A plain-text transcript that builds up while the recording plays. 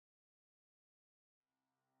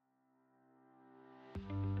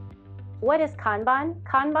What is Kanban?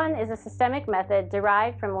 Kanban is a systemic method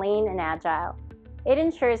derived from Lean and Agile. It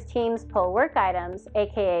ensures teams pull work items,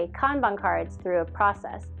 aka Kanban cards, through a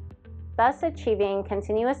process, thus achieving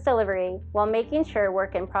continuous delivery while making sure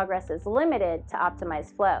work in progress is limited to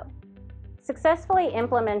optimize flow. Successfully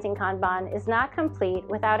implementing Kanban is not complete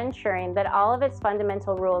without ensuring that all of its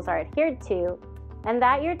fundamental rules are adhered to and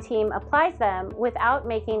that your team applies them without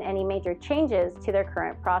making any major changes to their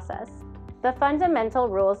current process. The fundamental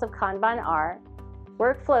rules of Kanban are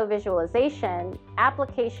workflow visualization,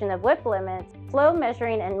 application of WIP limits, flow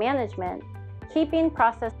measuring and management, keeping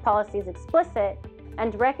process policies explicit,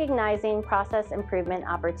 and recognizing process improvement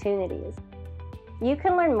opportunities. You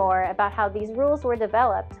can learn more about how these rules were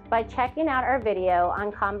developed by checking out our video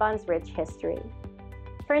on Kanban's rich history.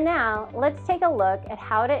 For now, let's take a look at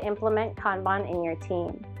how to implement Kanban in your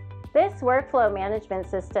team. This workflow management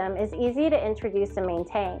system is easy to introduce and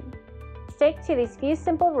maintain. Stick to these few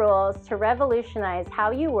simple rules to revolutionize how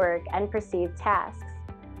you work and perceive tasks.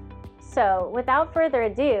 So, without further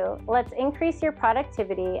ado, let's increase your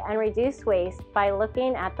productivity and reduce waste by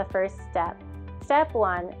looking at the first step. Step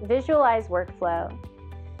 1. Visualize workflow.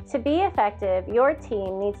 To be effective, your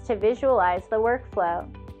team needs to visualize the workflow.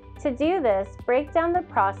 To do this, break down the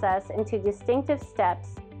process into distinctive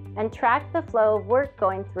steps and track the flow of work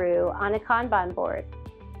going through on a Kanban board.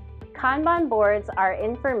 Kanban boards are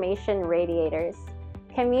information radiators,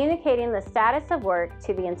 communicating the status of work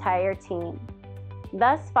to the entire team,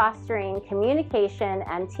 thus fostering communication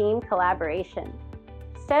and team collaboration.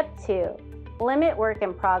 Step 2. Limit work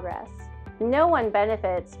in progress. No one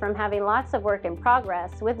benefits from having lots of work in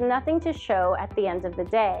progress with nothing to show at the end of the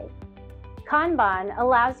day. Kanban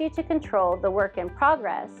allows you to control the work in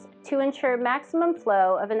progress to ensure maximum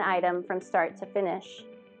flow of an item from start to finish.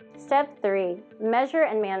 Step 3. Measure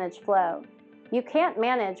and manage flow. You can't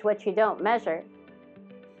manage what you don't measure.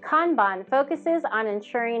 Kanban focuses on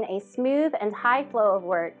ensuring a smooth and high flow of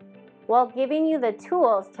work while giving you the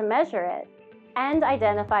tools to measure it and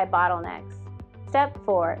identify bottlenecks. Step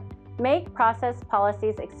 4. Make process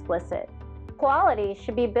policies explicit. Quality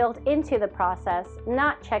should be built into the process,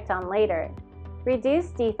 not checked on later. Reduce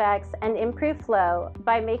defects and improve flow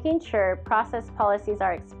by making sure process policies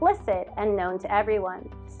are explicit and known to everyone.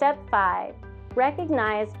 Step 5.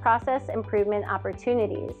 Recognize process improvement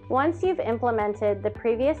opportunities. Once you've implemented the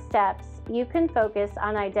previous steps, you can focus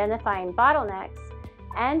on identifying bottlenecks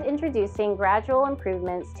and introducing gradual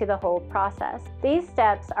improvements to the whole process. These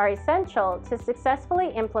steps are essential to successfully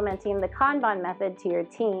implementing the Kanban method to your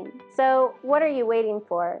team. So, what are you waiting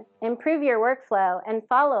for? Improve your workflow and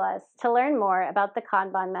follow us to learn more about the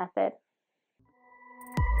Kanban method.